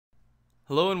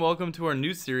Hello and welcome to our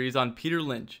new series on Peter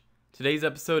Lynch. Today's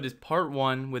episode is part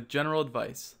 1 with general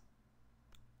advice.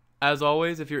 As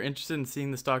always, if you're interested in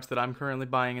seeing the stocks that I'm currently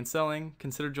buying and selling,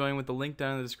 consider joining with the link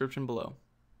down in the description below.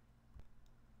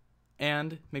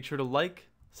 And make sure to like,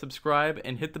 subscribe,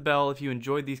 and hit the bell if you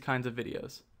enjoyed these kinds of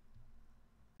videos.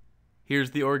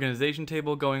 Here's the organization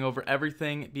table going over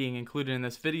everything being included in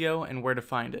this video and where to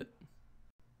find it.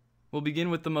 We'll begin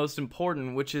with the most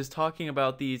important, which is talking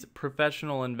about these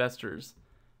professional investors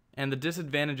and the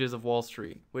disadvantages of Wall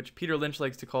Street, which Peter Lynch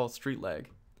likes to call street leg.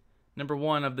 Number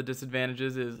 1 of the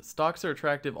disadvantages is stocks are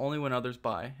attractive only when others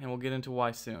buy, and we'll get into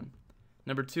why soon.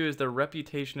 Number 2 is their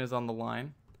reputation is on the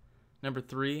line. Number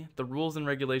 3, the rules and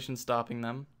regulations stopping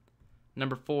them.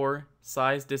 Number 4,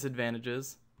 size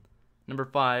disadvantages. Number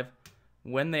 5,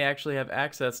 when they actually have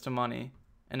access to money.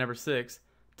 And number 6,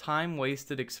 time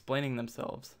wasted explaining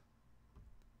themselves.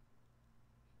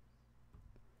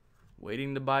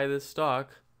 Waiting to buy this stock,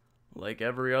 like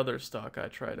every other stock I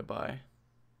try to buy.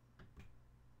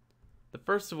 The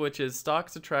first of which is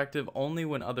stocks attractive only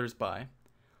when others buy.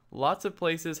 Lots of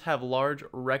places have large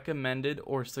recommended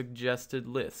or suggested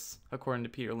lists, according to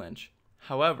Peter Lynch.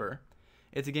 However,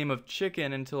 it's a game of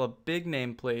chicken until a big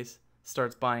name place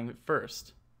starts buying it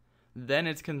first. Then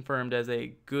it's confirmed as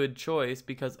a good choice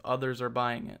because others are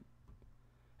buying it.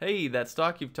 Hey, that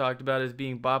stock you've talked about is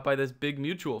being bought by this big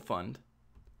mutual fund.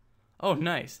 Oh,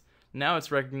 nice. Now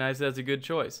it's recognized as a good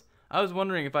choice. I was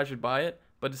wondering if I should buy it,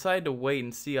 but decided to wait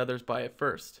and see others buy it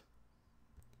first.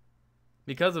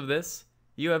 Because of this,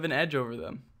 you have an edge over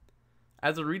them.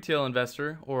 As a retail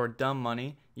investor, or dumb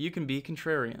money, you can be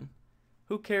contrarian.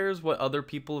 Who cares what other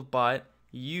people have bought?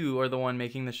 You are the one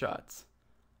making the shots.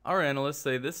 Our analysts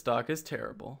say this stock is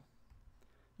terrible.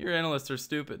 Your analysts are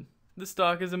stupid. This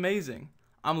stock is amazing.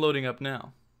 I'm loading up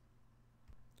now.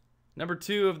 Number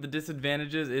 2 of the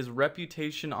disadvantages is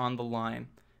reputation on the line.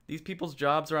 These people's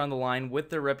jobs are on the line with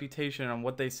their reputation on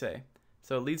what they say.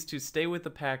 So it leads to stay with the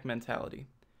pack mentality.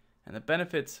 And the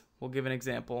benefits, we'll give an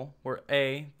example, where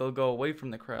A, they'll go away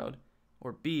from the crowd,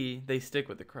 or B, they stick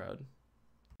with the crowd.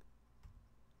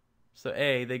 So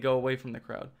A, they go away from the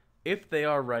crowd. If they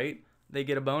are right, they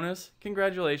get a bonus,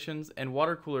 congratulations, and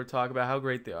water cooler talk about how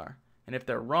great they are. And if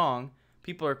they're wrong,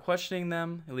 people are questioning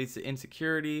them, it leads to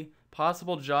insecurity,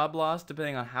 possible job loss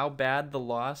depending on how bad the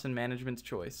loss and management's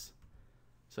choice.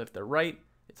 So if they're right,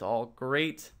 it's all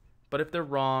great, but if they're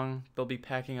wrong, they'll be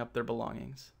packing up their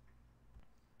belongings.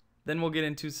 Then we'll get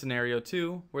into scenario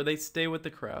 2, where they stay with the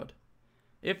crowd.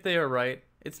 If they are right,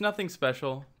 it's nothing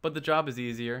special, but the job is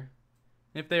easier.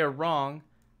 If they are wrong,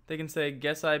 they can say,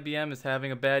 guess IBM is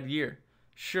having a bad year.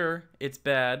 Sure, it's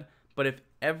bad, but if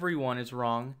everyone is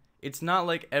wrong, it's not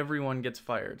like everyone gets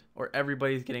fired, or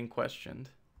everybody's getting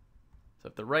questioned. So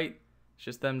if they're right, it's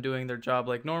just them doing their job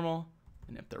like normal,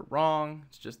 and if they're wrong,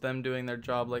 it's just them doing their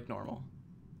job like normal.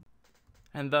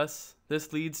 And thus,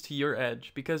 this leads to your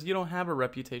edge, because you don't have a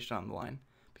reputation on the line.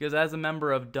 Because as a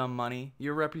member of dumb money,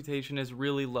 your reputation is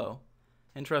really low.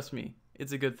 And trust me,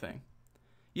 it's a good thing.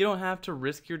 You don't have to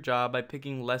risk your job by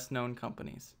picking less known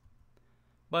companies.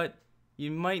 But you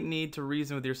might need to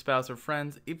reason with your spouse or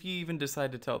friends if you even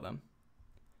decide to tell them.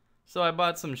 So I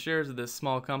bought some shares of this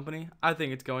small company. I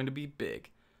think it's going to be big.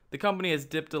 The company has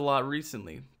dipped a lot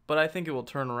recently, but I think it will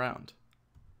turn around.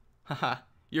 Haha,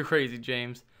 you're crazy,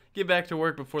 James. Get back to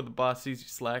work before the boss sees you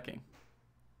slacking.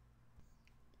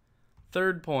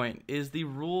 Third point is the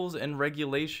rules and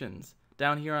regulations.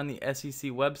 Down here on the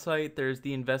SEC website, there's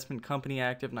the Investment Company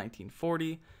Act of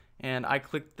 1940, and I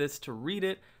clicked this to read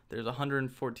it. There's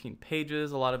 114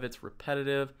 pages, a lot of it's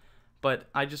repetitive, but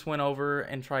I just went over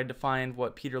and tried to find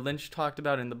what Peter Lynch talked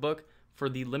about in the book for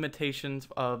the limitations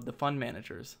of the fund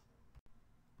managers.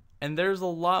 And there's a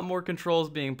lot more controls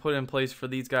being put in place for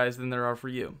these guys than there are for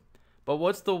you. But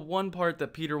what's the one part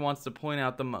that Peter wants to point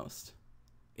out the most?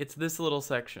 It's this little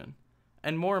section.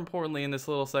 And more importantly in this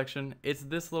little section, it's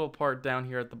this little part down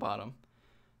here at the bottom.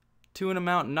 To an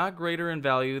amount not greater in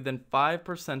value than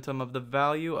 5% of the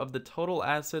value of the total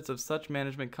assets of such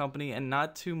management company and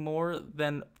not to more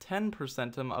than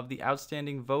 10% of the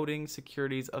outstanding voting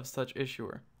securities of such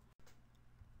issuer.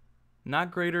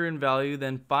 Not greater in value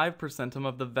than 5%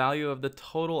 of the value of the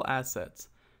total assets.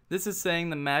 This is saying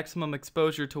the maximum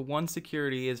exposure to one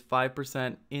security is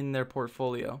 5% in their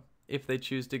portfolio, if they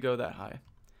choose to go that high.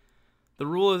 The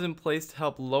rule is in place to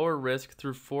help lower risk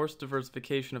through forced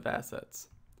diversification of assets.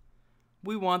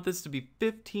 We want this to be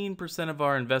 15% of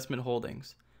our investment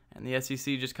holdings, and the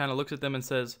SEC just kind of looks at them and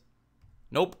says,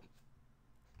 nope.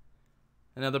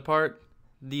 Another part,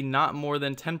 the not more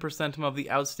than 10% of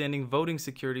the outstanding voting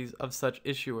securities of such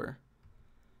issuer.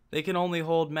 They can only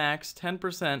hold max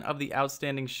 10% of the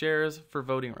outstanding shares for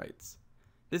voting rights.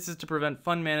 This is to prevent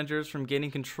fund managers from gaining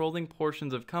controlling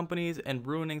portions of companies and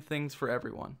ruining things for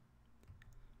everyone.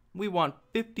 We want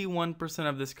 51%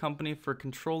 of this company for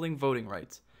controlling voting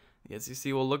rights. The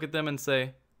SEC will look at them and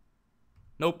say,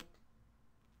 nope.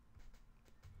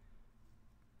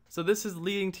 So this is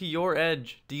leading to your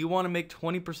edge. Do you want to make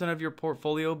 20% of your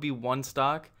portfolio be one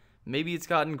stock? Maybe it's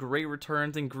gotten great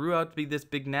returns and grew out to be this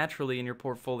big naturally in your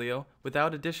portfolio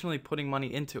without additionally putting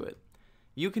money into it.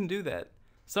 You can do that.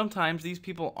 Sometimes these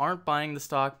people aren't buying the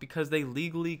stock because they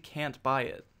legally can't buy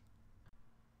it.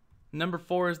 Number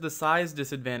 4 is the size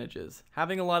disadvantages.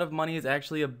 Having a lot of money is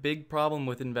actually a big problem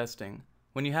with investing.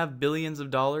 When you have billions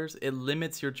of dollars, it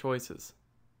limits your choices.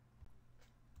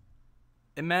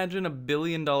 Imagine a $1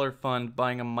 billion fund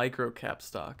buying a micro-cap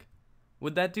stock.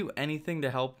 Would that do anything to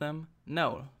help them?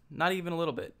 No, not even a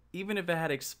little bit. Even if it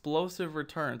had explosive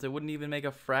returns, it wouldn't even make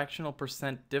a fractional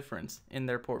percent difference in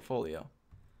their portfolio.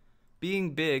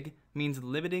 Being big means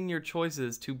limiting your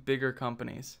choices to bigger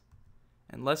companies.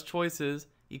 And less choices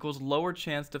equals lower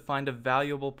chance to find a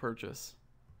valuable purchase.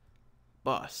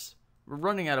 Boss, we're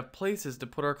running out of places to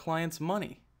put our clients'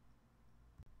 money.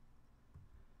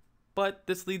 But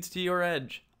this leads to your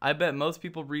edge. I bet most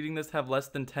people reading this have less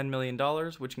than $10 million,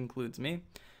 which includes me.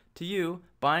 To you,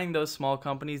 buying those small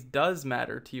companies does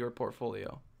matter to your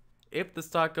portfolio. If the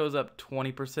stock goes up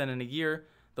 20% in a year,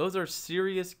 those are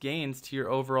serious gains to your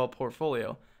overall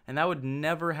portfolio, and that would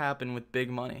never happen with big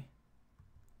money.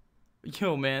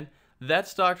 Yo man, that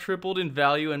stock tripled in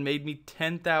value and made me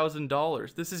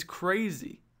 $10,000. This is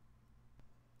crazy.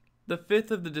 The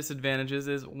 5th of the disadvantages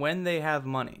is when they have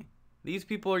money. These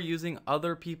people are using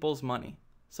other people's money.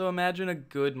 So imagine a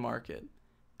good market.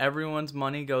 Everyone's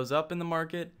money goes up in the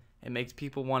market. It makes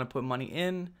people want to put money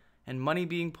in, and money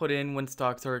being put in when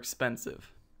stocks are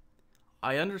expensive.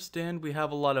 I understand we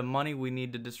have a lot of money we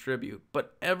need to distribute,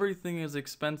 but everything is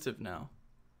expensive now.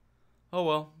 Oh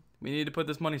well, we need to put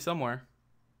this money somewhere.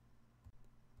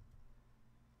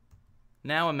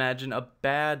 Now imagine a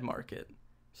bad market.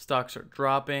 Stocks are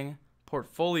dropping,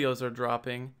 portfolios are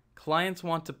dropping, clients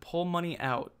want to pull money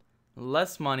out,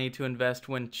 less money to invest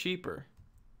when cheaper.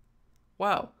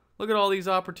 Wow, look at all these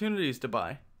opportunities to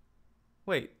buy.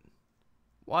 Wait,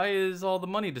 why is all the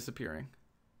money disappearing?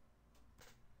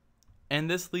 And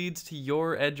this leads to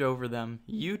your edge over them.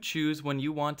 You choose when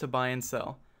you want to buy and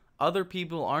sell. Other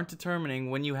people aren't determining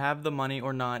when you have the money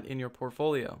or not in your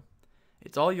portfolio.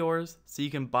 It's all yours, so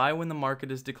you can buy when the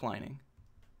market is declining.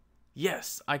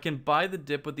 Yes, I can buy the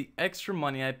dip with the extra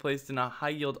money I placed in a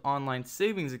high-yield online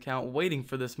savings account waiting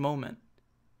for this moment.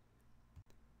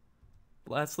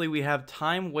 Lastly, we have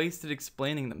time wasted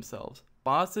explaining themselves.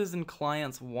 Bosses and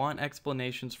clients want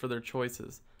explanations for their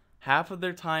choices. Half of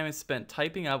their time is spent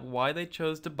typing up why they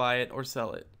chose to buy it or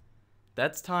sell it.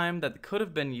 That's time that could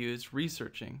have been used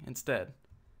researching instead.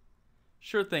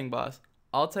 Sure thing, boss.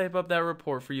 I'll type up that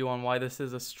report for you on why this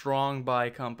is a strong buy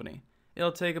company.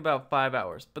 It'll take about 5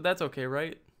 hours, but that's okay,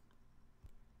 right?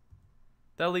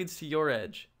 That leads to your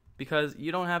edge, because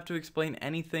you don't have to explain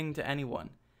anything to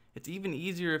anyone. It's even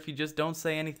easier if you just don't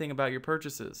say anything about your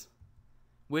purchases,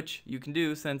 which you can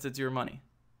do since it's your money.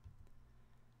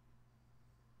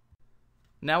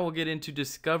 Now we'll get into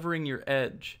discovering your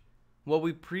edge. What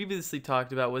we previously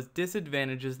talked about was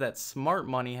disadvantages that smart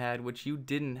money had which you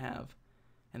didn't have,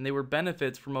 and they were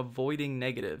benefits from avoiding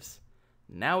negatives.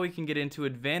 Now we can get into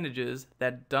advantages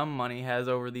that dumb money has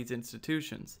over these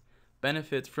institutions,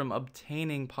 benefits from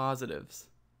obtaining positives.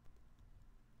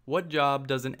 What job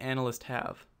does an analyst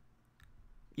have?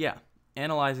 Yeah,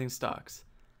 analyzing stocks.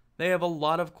 They have a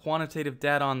lot of quantitative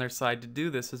data on their side to do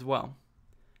this as well.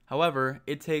 However,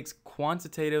 it takes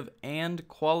quantitative and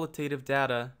qualitative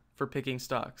data for picking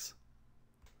stocks.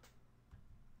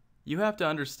 You have to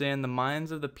understand the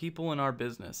minds of the people in our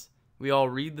business. We all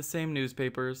read the same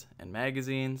newspapers and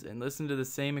magazines and listen to the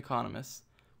same economists.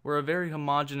 We're a very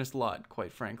homogeneous lot,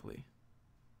 quite frankly.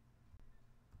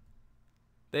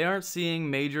 They aren't seeing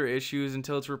major issues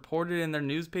until it's reported in their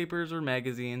newspapers or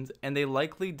magazines, and they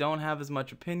likely don't have as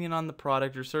much opinion on the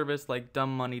product or service like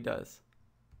dumb money does.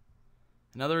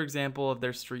 Another example of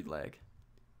their street lag.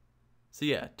 So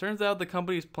yeah, turns out the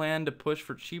company's plan to push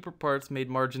for cheaper parts made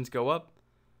margins go up,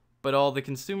 but all the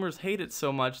consumers hate it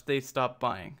so much they stopped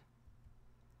buying.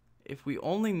 If we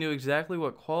only knew exactly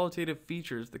what qualitative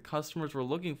features the customers were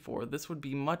looking for, this would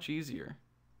be much easier.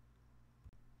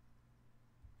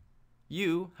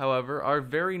 You, however, are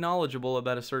very knowledgeable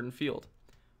about a certain field,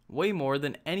 way more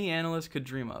than any analyst could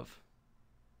dream of.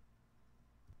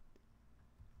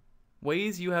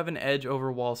 Ways you have an edge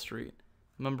over Wall Street.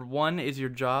 Number 1 is your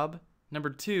job. Number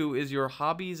 2 is your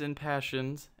hobbies and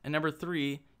passions. And number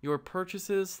 3, your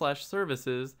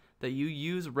purchases/services that you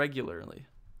use regularly.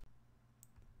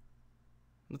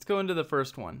 Let's go into the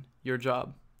first one, your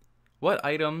job. What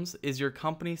items is your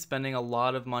company spending a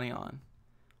lot of money on?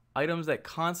 Items that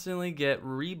constantly get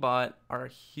rebought are a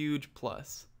huge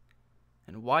plus.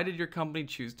 And why did your company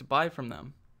choose to buy from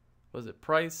them? Was it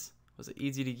price? Was it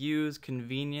easy to use,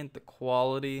 convenient, the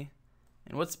quality?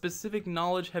 And what specific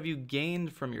knowledge have you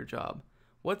gained from your job?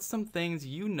 What's some things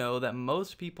you know that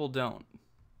most people don't?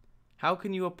 How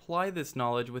can you apply this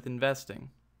knowledge with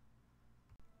investing?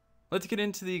 Let's get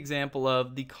into the example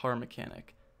of the car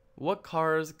mechanic. What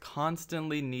cars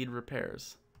constantly need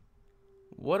repairs?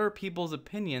 What are people's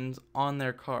opinions on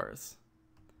their cars?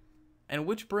 And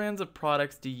which brands of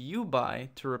products do you buy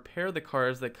to repair the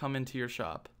cars that come into your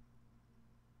shop?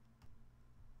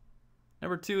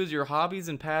 Number 2 is your hobbies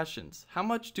and passions. How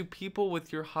much do people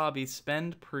with your hobby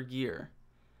spend per year?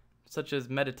 Such as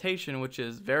meditation, which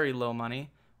is very low money,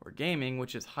 or gaming,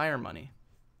 which is higher money.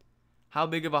 How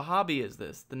big of a hobby is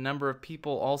this? The number of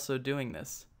people also doing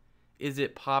this. Is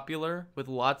it popular with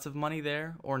lots of money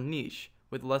there, or niche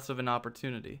with less of an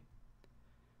opportunity?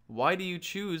 Why do you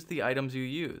choose the items you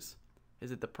use?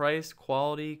 Is it the price,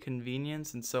 quality,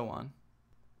 convenience, and so on?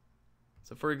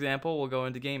 So for example, we'll go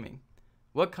into gaming.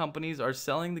 What companies are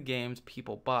selling the games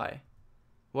people buy?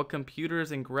 What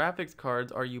computers and graphics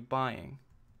cards are you buying?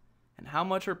 And how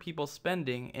much are people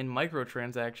spending in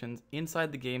microtransactions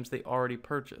inside the games they already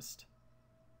purchased?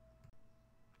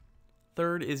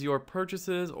 Third is your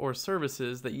purchases or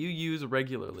services that you use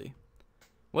regularly.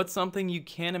 What's something you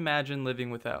can't imagine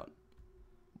living without?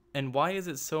 And why is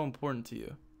it so important to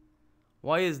you?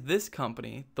 Why is this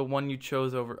company the one you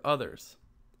chose over others?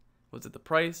 Was it the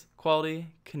price,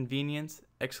 quality, convenience,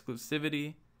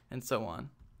 exclusivity, and so on?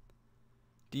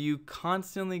 Do you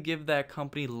constantly give that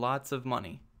company lots of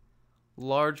money?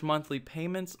 Large monthly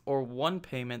payments or one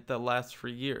payment that lasts for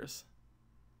years?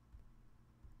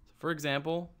 For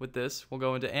example, with this, we'll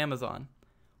go into Amazon.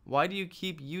 Why do you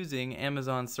keep using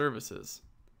Amazon services?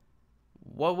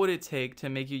 What would it take to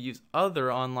make you use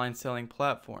other online selling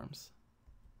platforms?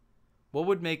 What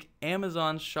would make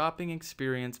Amazon's shopping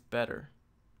experience better?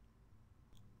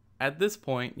 At this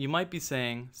point, you might be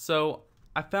saying, so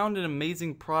I found an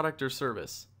amazing product or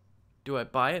service. Do I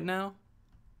buy it now?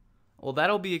 Well,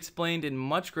 that'll be explained in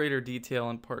much greater detail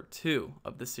in part 2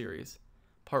 of the series.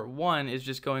 Part 1 is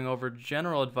just going over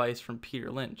general advice from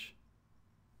Peter Lynch.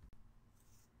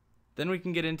 Then we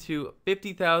can get into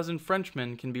 50,000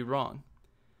 Frenchmen can be wrong.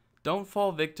 Don't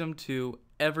fall victim to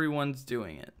everyone's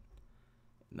doing it.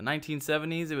 In the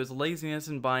 1970s, it was laziness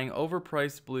in buying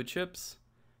overpriced blue chips,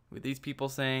 with these people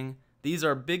saying, these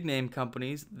are big name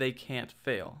companies, they can't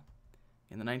fail.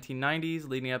 In the 1990s,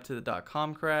 leading up to the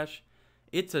dot-com crash,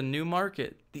 it's a new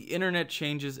market. The internet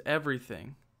changes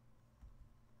everything.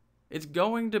 It's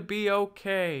going to be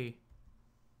okay.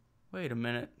 Wait a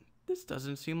minute, this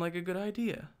doesn't seem like a good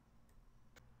idea.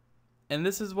 And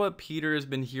this is what Peter has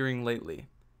been hearing lately.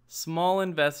 Small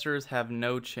investors have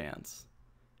no chance.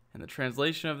 And the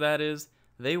translation of that is,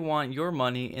 they want your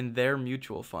money in their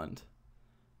mutual fund.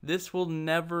 This will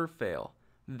never fail.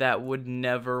 That would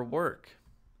never work.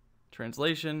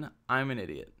 Translation, I'm an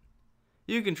idiot.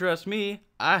 You can trust me,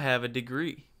 I have a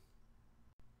degree.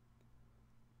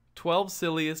 12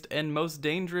 silliest and most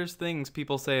dangerous things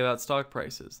people say about stock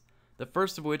prices. The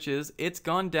first of which is, it's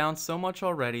gone down so much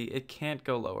already, it can't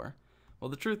go lower. Well,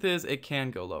 the truth is, it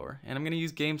can go lower, and I'm going to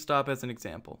use GameStop as an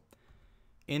example.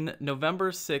 In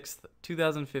November 6th,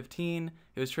 2015,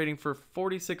 it was trading for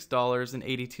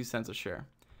 $46.82 a share.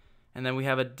 And then we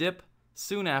have a dip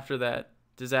soon after that,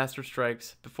 disaster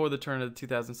strikes before the turn of the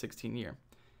 2016 year.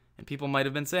 And people might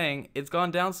have been saying, it's gone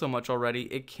down so much already,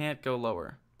 it can't go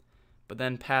lower. But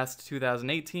then past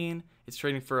 2018, it's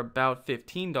trading for about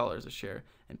 $15 a share.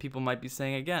 And people might be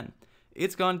saying again,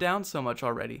 it's gone down so much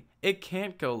already, it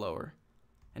can't go lower.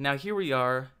 And now here we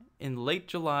are in late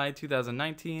July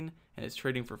 2019, and it's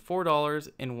trading for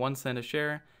 $4.01 a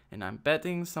share. And I'm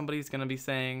betting somebody's going to be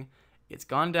saying, it's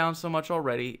gone down so much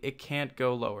already, it can't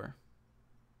go lower.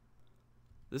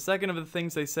 The second of the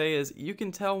things they say is, you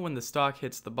can tell when the stock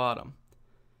hits the bottom.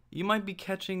 You might be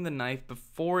catching the knife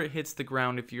before it hits the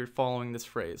ground if you're following this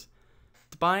phrase.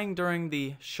 Buying during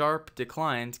the sharp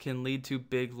declines can lead to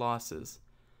big losses.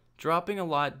 Dropping a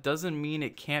lot doesn't mean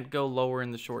it can't go lower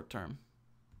in the short term.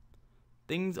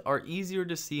 Things are easier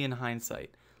to see in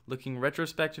hindsight, looking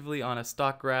retrospectively on a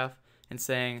stock graph and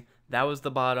saying, that was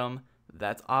the bottom,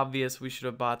 that's obvious, we should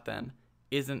have bought then,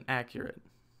 isn't accurate.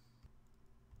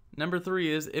 Number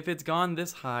 3 is, if it's gone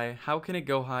this high, how can it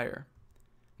go higher?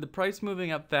 The price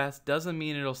moving up fast doesn't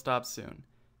mean it'll stop soon.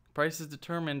 Price is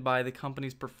determined by the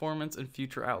company's performance and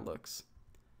future outlooks.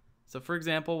 So for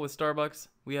example, with Starbucks,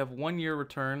 we have 1 year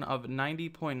return of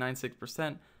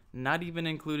 90.96%, not even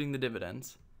including the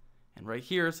dividends. And right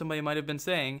here, somebody might have been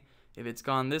saying, if it's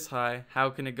gone this high, how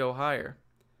can it go higher?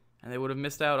 And they would have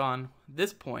missed out on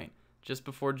this point just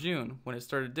before June when it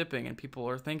started dipping, and people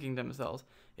are thinking to themselves,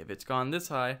 if it's gone this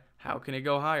high, how can it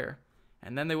go higher?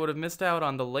 And then they would have missed out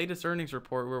on the latest earnings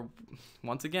report where,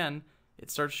 once again, it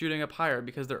starts shooting up higher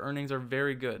because their earnings are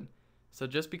very good. So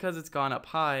just because it's gone up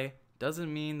high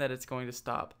doesn't mean that it's going to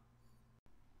stop.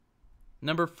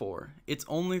 Number 4, it's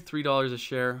only $3 a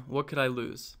share. What could I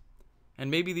lose? And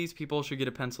maybe these people should get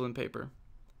a pencil and paper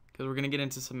because we're going to get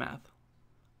into some math.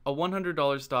 A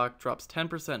 $100 stock drops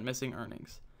 10% missing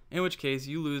earnings, in which case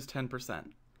you lose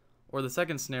 10%. Or the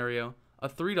second scenario, a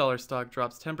 $3 stock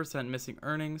drops 10% missing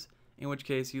earnings, in which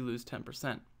case you lose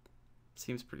 10%.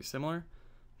 Seems pretty similar.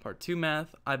 Part 2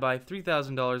 math, I buy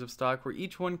 $3,000 of stock where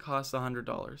each one costs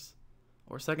 $100.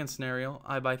 Or second scenario,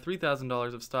 I buy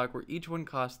 $3,000 of stock where each one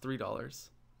costs $3.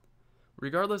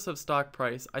 Regardless of stock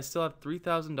price, I still have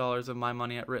 $3,000 of my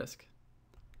money at risk.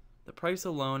 The price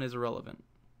alone is irrelevant.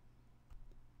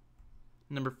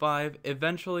 Number 5,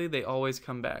 eventually they always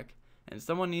come back, and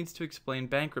someone needs to explain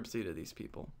bankruptcy to these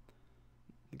people.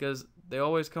 Because they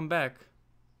always come back.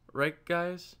 Right,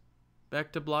 guys?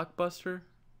 Back to Blockbuster?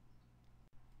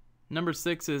 Number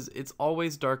 6 is it's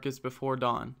always darkest before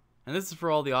dawn. And this is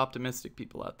for all the optimistic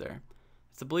people out there.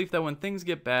 It's the belief that when things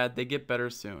get bad, they get better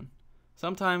soon.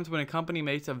 Sometimes when a company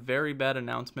makes a very bad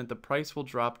announcement, the price will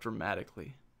drop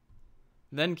dramatically.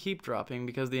 Then keep dropping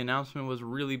because the announcement was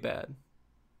really bad.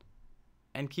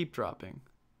 And keep dropping.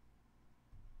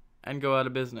 And go out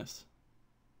of business.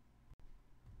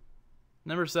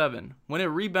 Number 7, when it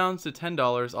rebounds to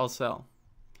 $10, I'll sell.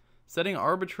 Setting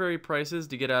arbitrary prices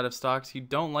to get out of stocks you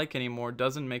don't like anymore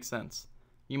doesn't make sense.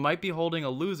 You might be holding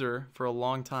a loser for a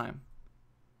long time.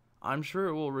 I'm sure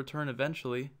it will return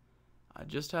eventually. I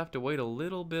just have to wait a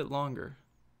little bit longer.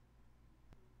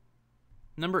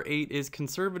 Number 8 is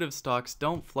conservative stocks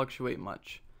don't fluctuate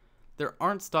much. There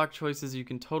aren't stock choices you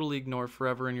can totally ignore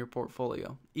forever in your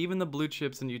portfolio, even the blue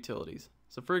chips and utilities.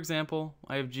 So for example,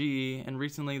 I have GE, and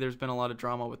recently there's been a lot of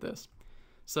drama with this.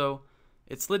 So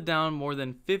it slid down more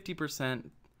than 50%,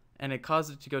 and it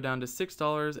caused it to go down to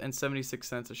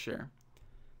 $6.76 a share.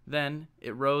 Then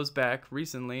it rose back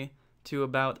recently to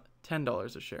about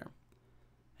 $10 a share.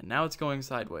 And now it's going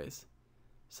sideways.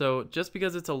 So just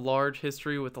because it's a large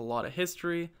history with a lot of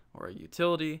history or a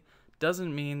utility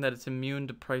doesn't mean that it's immune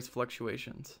to price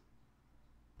fluctuations.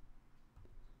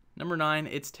 Number 9,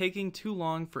 it's taking too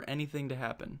long for anything to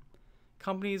happen.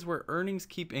 Companies where earnings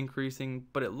keep increasing,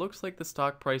 but it looks like the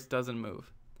stock price doesn't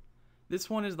move. This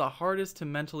one is the hardest to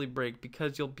mentally break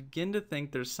because you'll begin to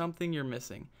think there's something you're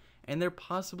missing, and there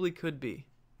possibly could be.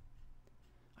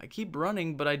 I keep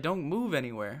running, but I don't move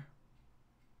anywhere.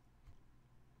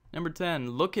 Number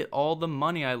 10, look at all the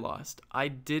money I lost. I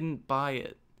didn't buy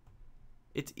it.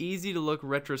 It's easy to look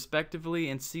retrospectively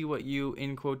and see what you,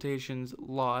 in quotations,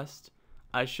 lost.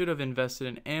 I should have invested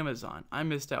in Amazon. I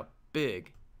missed out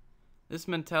big. This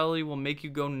mentality will make you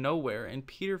go nowhere, and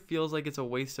Peter feels like it's a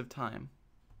waste of time.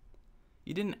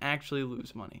 You didn't actually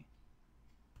lose money.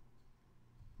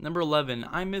 Number 11,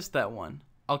 I missed that one.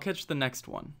 I'll catch the next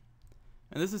one.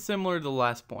 And this is similar to the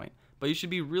last point, but you should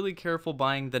be really careful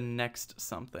buying the next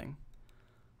something.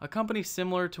 A company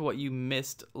similar to what you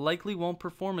missed likely won't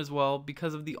perform as well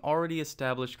because of the already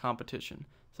established competition.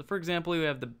 So for example, you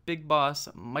have the big boss,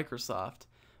 Microsoft,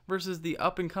 versus the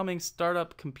up-and-coming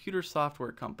startup computer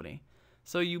software company.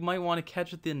 So you might want to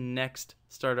catch the next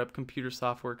startup computer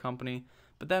software company,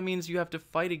 but that means you have to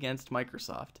fight against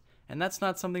Microsoft, and that's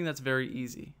not something that's very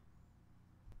easy.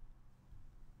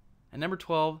 And number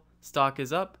 12, stock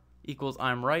is up equals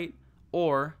I'm right,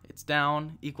 or it's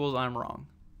down equals I'm wrong.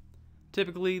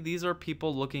 Typically, these are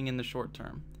people looking in the short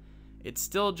term. It's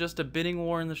still just a bidding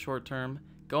war in the short term.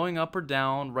 Going up or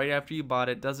down right after you bought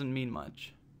it doesn't mean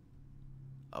much.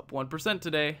 Up 1%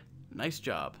 today. Nice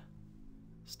job.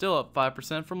 Still up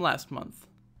 5% from last month.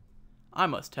 I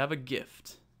must have a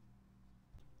gift.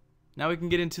 Now we can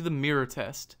get into the mirror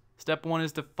test. Step 1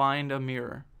 is to find a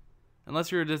mirror.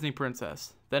 Unless you're a Disney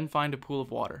princess, then find a pool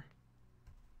of water.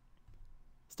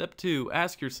 Step 2,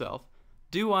 ask yourself,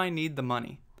 do I need the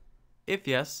money? If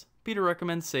yes, Peter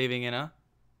recommends saving in a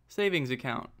savings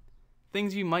account.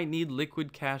 Things you might need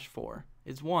liquid cash for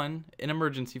is 1, an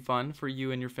emergency fund for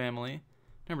you and your family.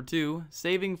 Number 2,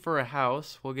 saving for a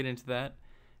house, we'll get into that.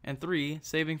 And 3,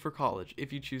 saving for college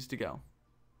if you choose to go.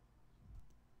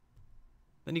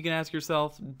 Then you can ask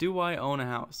yourself, do I own a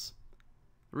house?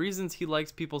 The reasons he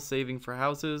likes people saving for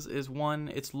houses is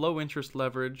 1, it's low interest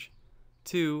leverage,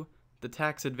 2, the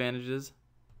tax advantages,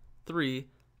 3,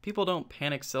 people don't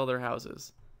panic sell their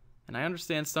houses. And I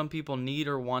understand some people need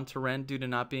or want to rent due to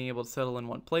not being able to settle in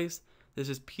one place. This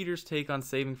is Peter's take on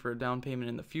saving for a down payment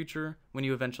in the future when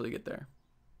you eventually get there.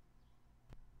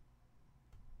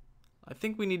 I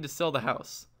think we need to sell the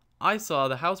house. I saw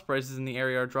the house prices in the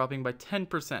area are dropping by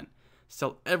 10%.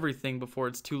 Sell everything before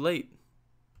it's too late.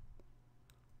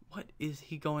 What is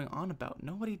he going on about?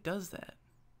 Nobody does that.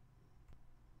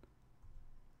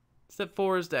 Step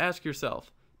 4 is to ask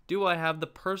yourself, do I have the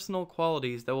personal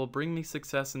qualities that will bring me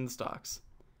success in the stocks?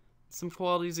 Some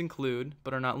qualities include,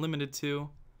 but are not limited to,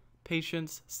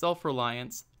 patience,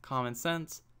 self-reliance, common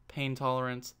sense, pain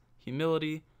tolerance,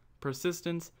 humility,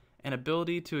 persistence, and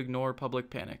ability to ignore public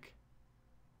panic.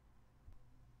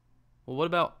 Well, what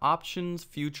about options,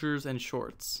 futures, and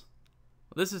shorts?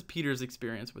 Well, this is Peter's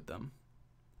experience with them.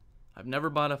 I've never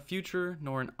bought a future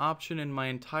nor an option in my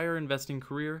entire investing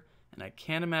career, and I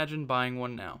can't imagine buying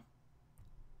one now.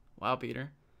 Wow,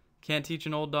 Peter. Can't teach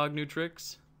an old dog new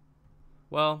tricks?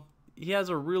 Well, he has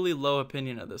a really low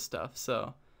opinion of this stuff,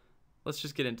 so let's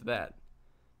just get into that.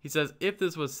 He says if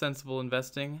this was sensible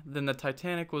investing, then the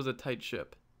Titanic was a tight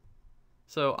ship.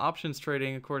 So options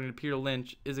trading, according to Peter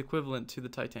Lynch, is equivalent to the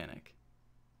Titanic.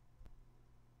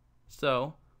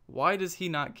 So, why does he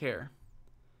not care?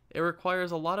 It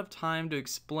requires a lot of time to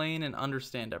explain and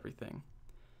understand everything.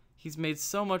 He's made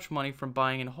so much money from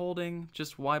buying and holding,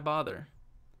 just why bother?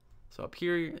 So up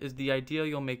here is the idea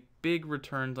you'll make big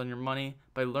returns on your money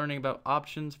by learning about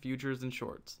options, futures, and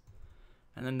shorts.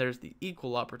 And then there's the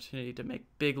equal opportunity to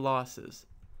make big losses,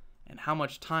 and how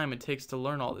much time it takes to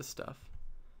learn all this stuff,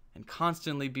 and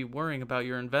constantly be worrying about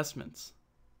your investments.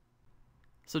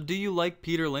 So do you like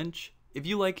Peter Lynch? If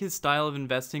you like his style of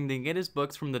investing, then get his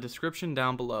books from the description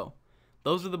down below.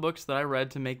 Those are the books that I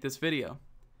read to make this video.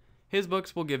 His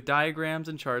books will give diagrams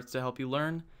and charts to help you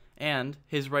learn, and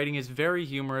his writing is very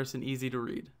humorous and easy to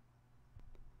read.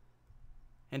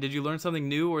 And did you learn something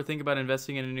new or think about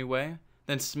investing in a new way?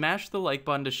 Then smash the like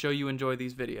button to show you enjoy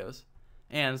these videos.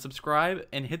 And subscribe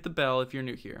and hit the bell if you're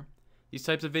new here. These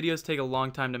types of videos take a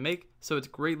long time to make, so it's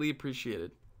greatly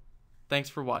appreciated. Thanks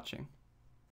for watching.